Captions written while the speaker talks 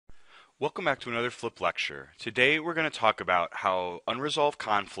Welcome back to another Flip Lecture. Today we're going to talk about how unresolved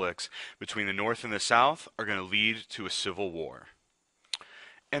conflicts between the North and the South are going to lead to a civil war.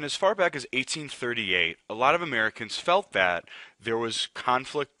 And as far back as 1838, a lot of Americans felt that there was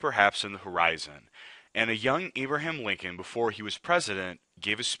conflict perhaps in the horizon. And a young Abraham Lincoln, before he was president,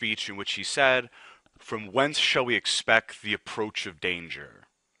 gave a speech in which he said, "From whence shall we expect the approach of danger?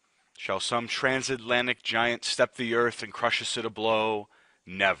 Shall some transatlantic giant step the earth and crush us at a blow?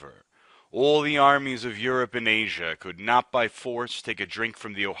 Never. All the armies of Europe and Asia could not by force take a drink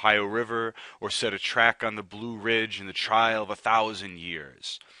from the Ohio River or set a track on the Blue Ridge in the trial of 1,000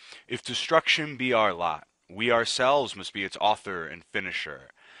 years. If destruction be our lot, we ourselves must be its author and finisher.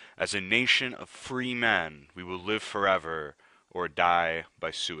 As a nation of free men, we will live forever or die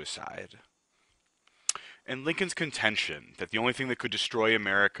by suicide." And Lincoln's contention that the only thing that could destroy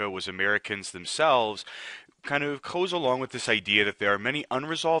America was Americans themselves kind of goes along with this idea that there are many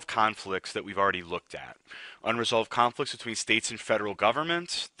unresolved conflicts that we've already looked at. Unresolved conflicts between states and federal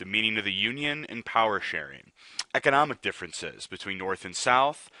government, the meaning of the Union, and power sharing. Economic differences between North and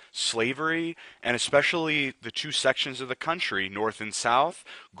South, slavery, and especially the two sections of the country, North and South,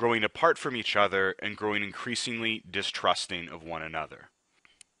 growing apart from each other and growing increasingly distrusting of one another.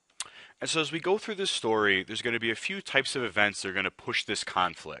 And so as we go through this story, there's going to be a few types of events that are going to push this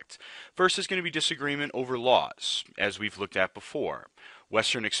conflict. First is going to be disagreement over laws, as we've looked at before.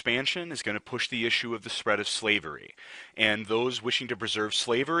 Western expansion is going to push the issue of the spread of slavery. And those wishing to preserve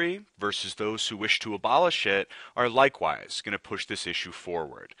slavery versus those who wish to abolish it are likewise going to push this issue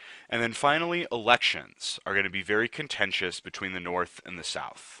forward. And then finally, elections are going to be very contentious between the North and the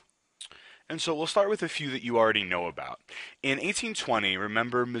South. And so we'll start with a few that you already know about. In 1820,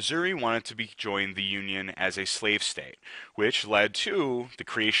 remember, Missouri wanted to join the Union as a slave state, which led to the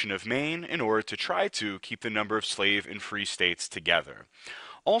creation of Maine in order to try to keep the number of slave and free states together.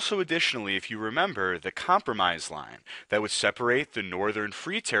 Also, additionally, if you remember, the compromise line that would separate the northern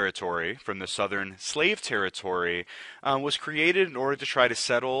free territory from the southern slave territory was created in order to try to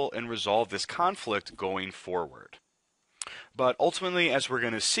settle and resolve this conflict going forward. But ultimately, as we're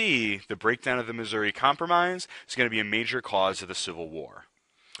going to see, the breakdown of the Missouri Compromise is going to be a major cause of the Civil War,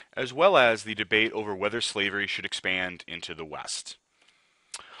 as well as the debate over whether slavery should expand into the West.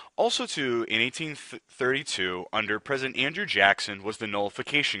 Also, too, in 1832, under President Andrew Jackson, was the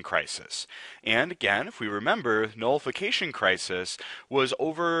nullification crisis. And again, if we remember, the nullification crisis was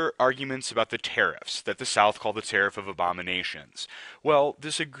over arguments about the tariffs that the South called the Tariff of Abominations. Well,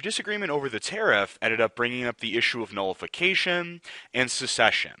 this disagreement over the tariff ended up bringing up the issue of nullification and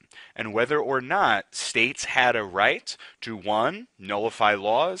secession, and whether or not states had a right to, one, nullify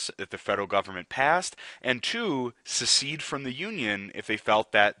laws that the federal government passed, and two, secede from the Union if they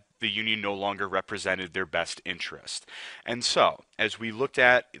felt that the Union no longer represented their best interest. And so, as we looked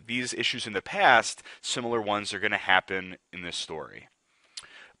at these issues in the past, similar ones are going to happen in this story.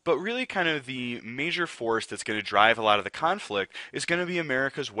 But really kind of the major force that's going to drive a lot of the conflict is going to be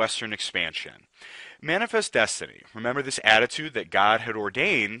America's Western expansion. Manifest destiny, remember this attitude that God had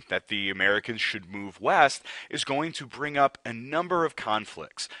ordained that the Americans should move west, is going to bring up a number of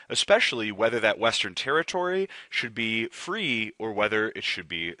conflicts, especially whether that Western territory should be free or whether it should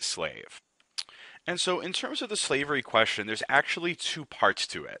be slave. And so, in terms of the slavery question, there's actually two parts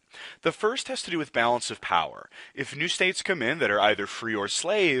to it. The first has to do with balance of power. If new states come in that are either free or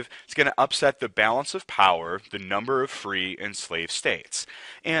slave, it's going to upset the balance of power, the number of free and slave states.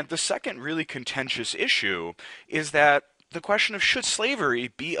 And the second really contentious issue is that the question of should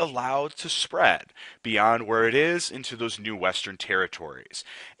slavery be allowed to spread beyond where it is into those new Western territories.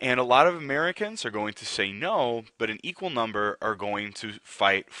 And a lot of Americans are going to say no, but an equal number are going to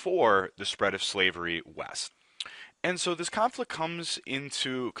fight for the spread of slavery west. And so this conflict comes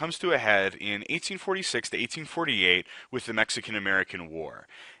to a head in 1846 to 1848 with the Mexican-American War.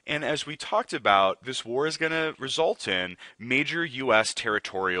 And as we talked about, this war is going to result in major U.S.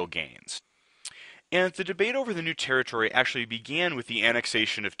 territorial gains. And the debate over the new territory actually began with the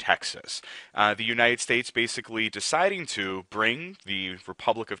annexation of Texas. The United States basically deciding to bring the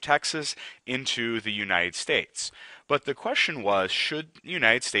Republic of Texas into the United States. But the question was, should the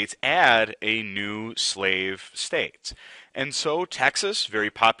United States add a new slave state? And so Texas, very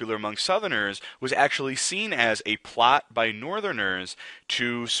popular among Southerners, was actually seen as a plot by Northerners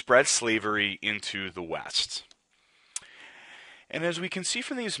to spread slavery into the West. And as we can see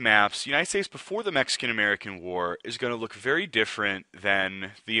from these maps, the United States before the Mexican-American War is going to look very different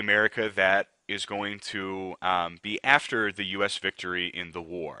than the America that is going to be after the U.S. victory in the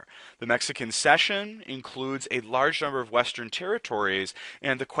war. The Mexican cession includes a large number of Western territories,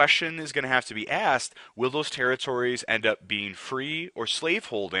 and the question is going to have to be asked, will those territories end up being free or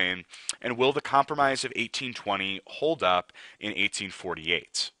slaveholding, and will the Compromise of 1820 hold up in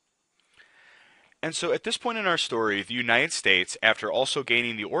 1848? And so at this point in our story, the United States, after also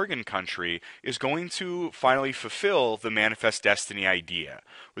gaining the Oregon Country, is going to finally fulfill the Manifest Destiny idea,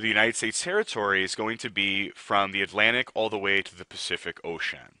 where the United States territory is going to be from the Atlantic all the way to the Pacific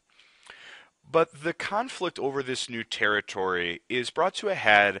Ocean. But the conflict over this new territory is brought to a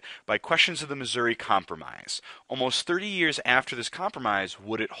head by questions of the Missouri Compromise. Almost 30 years after this compromise,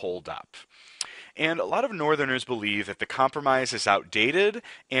 would it hold up? And a lot of Northerners believe that the compromise is outdated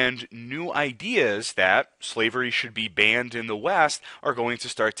and new ideas that slavery should be banned in the West are going to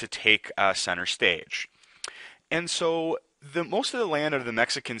start to take center stage. And so most of the land under the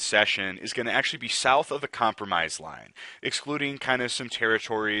Mexican cession is going to actually be south of the compromise line, excluding kind of some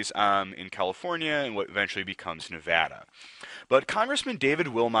territories in California and what eventually becomes Nevada. But Congressman David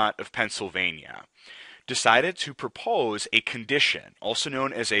Wilmot of Pennsylvania decided to propose a condition, also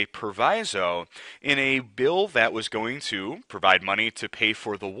known as a proviso, in a bill that was going to provide money to pay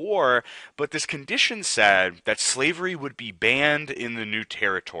for the war, but this condition said that slavery would be banned in the new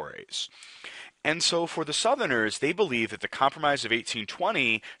territories. And so for the Southerners, they believed that the Compromise of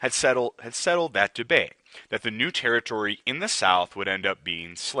 1820 had settled that debate, that the new territory in the South would end up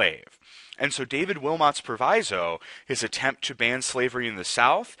being slave. And so David Wilmot's proviso, his attempt to ban slavery in the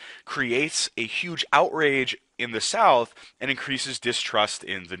South, creates a huge outrage in the South and increases distrust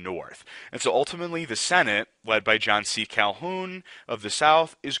in the North. And so ultimately the Senate, led by John C. Calhoun of the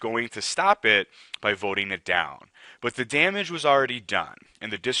South, is going to stop it by voting it down. But the damage was already done,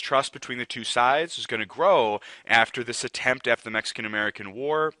 and the distrust between the two sides is going to grow after this attempt after the Mexican-American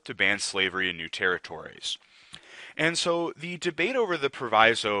War to ban slavery in new territories. And so the debate over the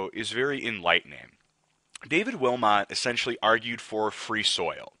proviso is very enlightening. David Wilmot essentially argued for free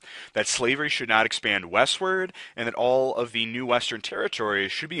soil, that slavery should not expand westward, and that all of the new western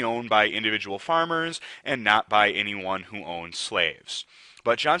territories should be owned by individual farmers and not by anyone who owned slaves.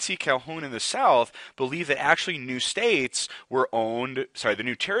 But John C. Calhoun in the South believed that actually the new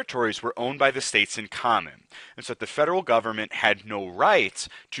territories were owned by the states in common, and so that the federal government had no right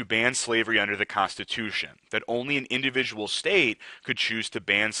to ban slavery under the Constitution, that only an individual state could choose to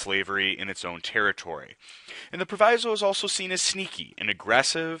ban slavery in its own territory. And the proviso is also seen as sneaky and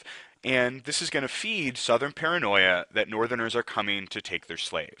aggressive, and this is going to feed Southern paranoia that Northerners are coming to take their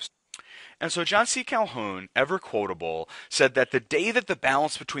slaves. And so John C. Calhoun, ever quotable, said that the day that the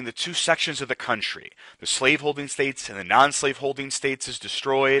balance between the two sections of the country, the slaveholding states and the non-slaveholding states, is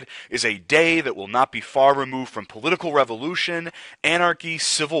destroyed, is a day that will not be far removed from political revolution, anarchy,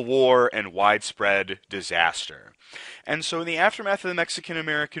 civil war, and widespread disaster. And so in the aftermath of the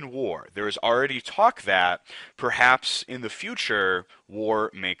Mexican-American War, there is already talk that perhaps in the future,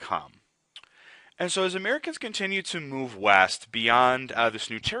 war may come. And so as Americans continue to move west beyond this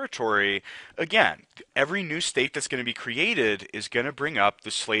new territory, again, every new state that's going to be created is going to bring up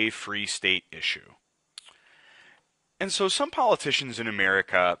the slave-free state issue. And so some politicians in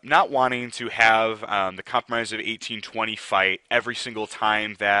America, not wanting to have the Compromise of 1820 fight every single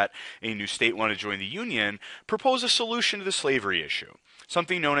time that a new state wanted to join the Union, propose a solution to the slavery issue,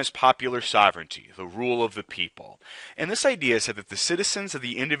 something known as popular sovereignty, the rule of the people. And this idea said that the citizens of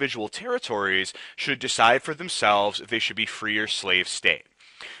the individual territories should decide for themselves if they should be free or slave state.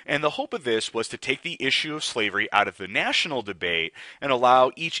 And the hope of this was to take the issue of slavery out of the national debate and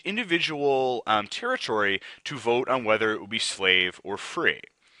allow each individual territory to vote on whether it would be slave or free.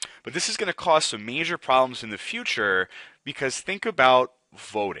 But this is going to cause some major problems in the future, because think about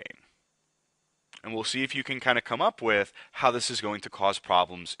voting. And we'll see if you can kind of come up with how this is going to cause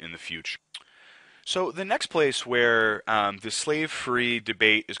problems in the future. So the next place where the slave-free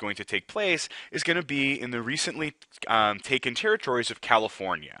debate is going to take place is going to be in the recently taken territories of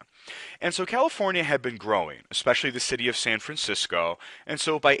California. And so California had been growing, especially the city of San Francisco. And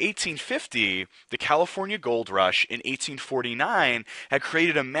so by 1850, the California Gold Rush in 1849 had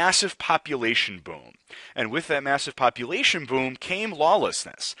created a massive population boom. And with that massive population boom came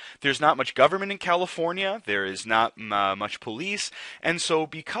lawlessness. There's not much government in California. There is not much police. And so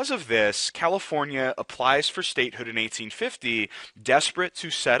because of this, California applies for statehood in 1850, desperate to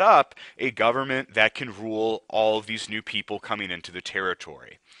set up a government that can rule all of these new people coming into the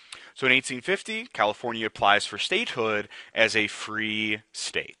territory. So in 1850, California applies for statehood as a free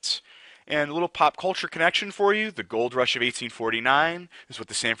state. And a little pop culture connection for you, the Gold Rush of 1849 is what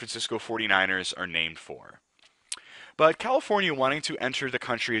the San Francisco 49ers are named for. But California wanting to enter the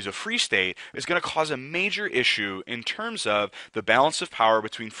country as a free state is going to cause a major issue in terms of the balance of power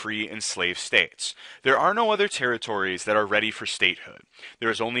between free and slave states. There are no other territories that are ready for statehood. There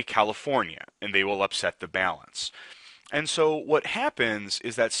is only California, and they will upset the balance. And so what happens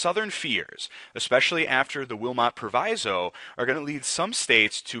is that Southern fears, especially after the Wilmot Proviso, are going to lead some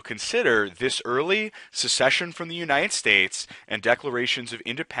states to consider this early secession from the United States and declarations of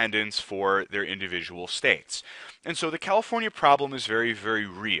independence for their individual states. And so the California problem is very, very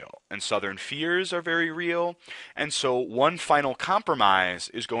real, and Southern fears are very real, and so one final compromise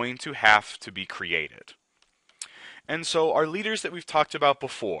is going to have to be created. And so our leaders that we've talked about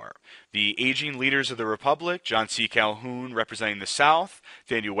before, the aging leaders of the Republic, John C. Calhoun representing the South,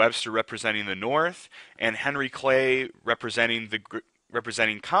 Daniel Webster representing the North, and Henry Clay representing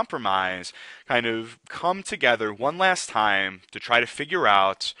compromise, kind of come together one last time to try to figure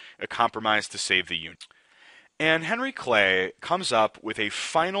out a compromise to save the Union. And Henry Clay comes up with a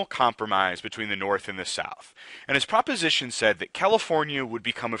final compromise between the North and the South. And his proposition said that California would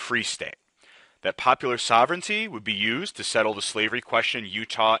become a free state, that popular sovereignty would be used to settle the slavery question in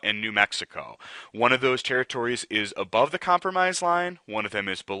Utah and New Mexico. One of those territories is above the compromise line, one of them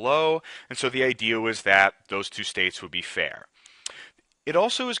is below, and so the idea was that those two states would be fair. It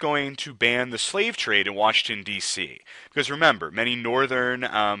also is going to ban the slave trade in Washington, D.C. Because remember, many northern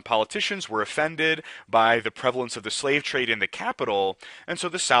politicians were offended by the prevalence of the slave trade in the capital, and so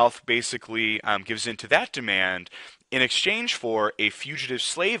the South basically gives in to that demand in exchange for a Fugitive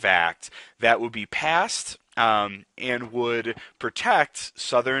Slave Act that would be passed and would protect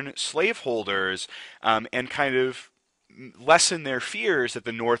Southern slaveholders and kind of lessen their fears that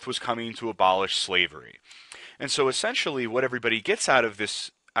the North was coming to abolish slavery. And so essentially what everybody gets out of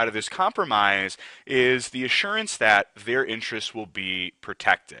this compromise is the assurance that their interests will be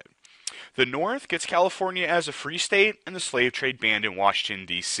protected. The North gets California as a free state and the slave trade banned in Washington,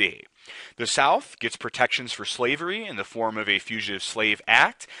 D.C. The South gets protections for slavery in the form of a Fugitive Slave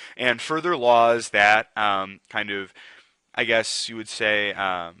Act and further laws that kind of, I guess you would say,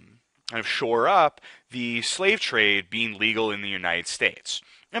 kind of shore up the slave trade being legal in the United States.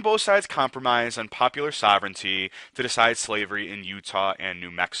 And both sides compromise on popular sovereignty to decide slavery in Utah and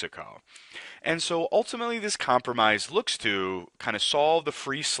New Mexico. And so ultimately this compromise looks to kind of solve the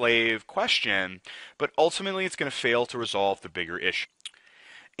free slave question, but ultimately it's going to fail to resolve the bigger issue.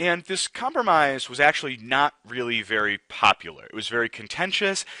 And this compromise was actually not really very popular. It was very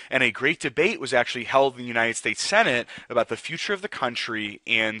contentious, and a great debate was actually held in the United States Senate about the future of the country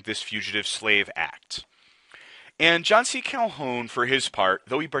and this Fugitive Slave Act. And John C. Calhoun, for his part,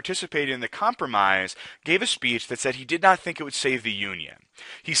 though he participated in the compromise, gave a speech that said he did not think it would save the Union.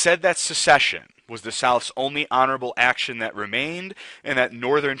 He said that secession was the South's only honorable action that remained, and that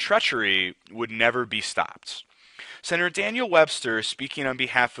Northern treachery would never be stopped. Senator Daniel Webster, speaking on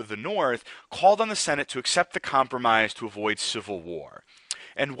behalf of the North, called on the Senate to accept the compromise to avoid civil war.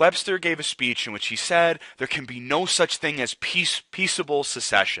 And Webster gave a speech in which he said, there can be no such thing as peaceable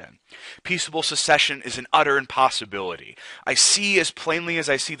secession. Peaceable secession is an utter impossibility. I see as plainly as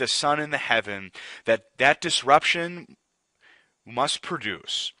I see the sun in the heaven that disruption must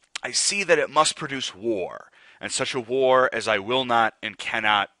produce. I see that it must produce war, and such a war as I will not and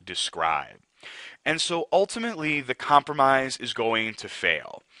cannot describe. And so ultimately the compromise is going to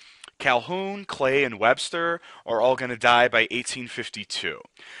fail. Calhoun, Clay, and Webster are all going to die by 1852.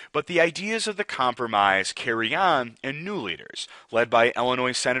 But the ideas of the compromise carry on, and new leaders, led by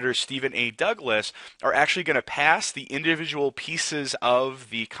Illinois Senator Stephen A. Douglas, are actually going to pass the individual pieces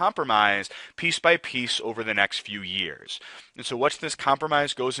of the compromise piece by piece over the next few years. And so once this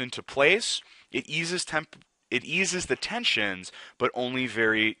compromise goes into place, it eases the tensions, but only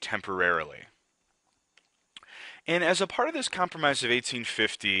very temporarily. And as a part of this compromise of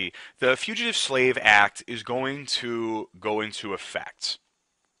 1850, the Fugitive Slave Act is going to go into effect.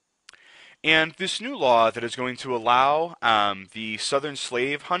 And this new law that is going to allow the southern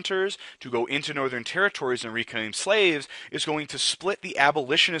slave hunters to go into northern territories and reclaim slaves is going to split the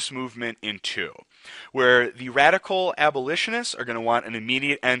abolitionist movement in two, where the radical abolitionists are going to want an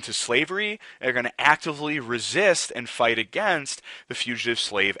immediate end to slavery and are going to actively resist and fight against the Fugitive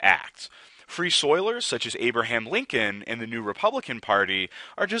Slave Act. Free soilers, such as Abraham Lincoln and the New Republican Party,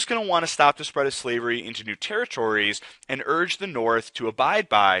 are just going to want to stop the spread of slavery into new territories and urge the North to abide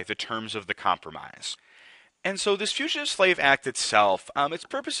by the terms of the compromise. And so this Fugitive Slave Act itself, its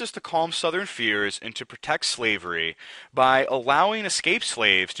purpose is to calm Southern fears and to protect slavery by allowing escaped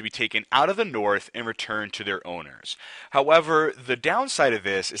slaves to be taken out of the North and returned to their owners. However, the downside of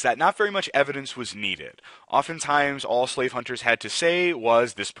this is that not very much evidence was needed. Oftentimes, all slave hunters had to say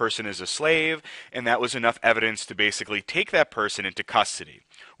was, this person is a slave, and that was enough evidence to basically take that person into custody,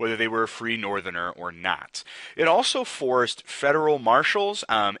 whether they were a free Northerner or not. It also forced federal marshals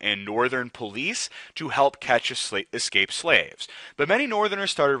and Northern police to help catch escaped slaves. But many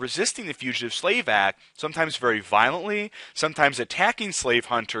Northerners started resisting the Fugitive Slave Act, sometimes very violently, sometimes attacking slave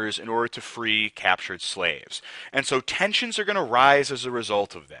hunters in order to free captured slaves. And so tensions are going to rise as a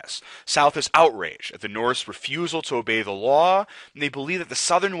result of this. South is outraged at the North's refusal to obey the law, and they believe that the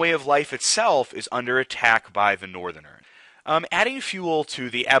Southern way of life itself is under attack by the Northerner. Adding fuel to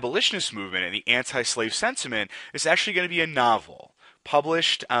the abolitionist movement and the anti-slave sentiment is actually going to be a novel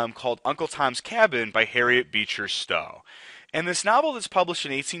published called Uncle Tom's Cabin by Harriet Beecher Stowe. And this novel that's published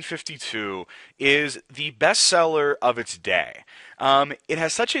in 1852 is the bestseller of its day. It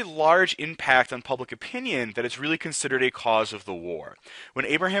has such a large impact on public opinion that it's really considered a cause of the war. When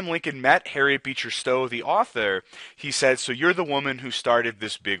Abraham Lincoln met Harriet Beecher Stowe, the author, he said, "So you're the woman who started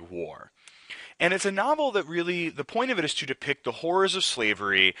this big war." And it's a novel that really, the point of it is to depict the horrors of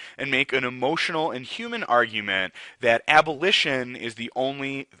slavery and make an emotional and human argument that abolition is the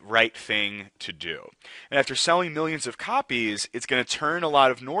only right thing to do. And after selling millions of copies, it's going to turn a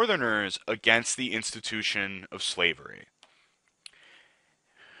lot of Northerners against the institution of slavery.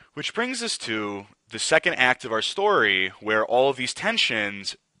 Which brings us to the second act of our story, where all of these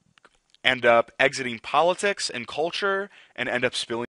tensions end up exiting politics and culture and end up spilling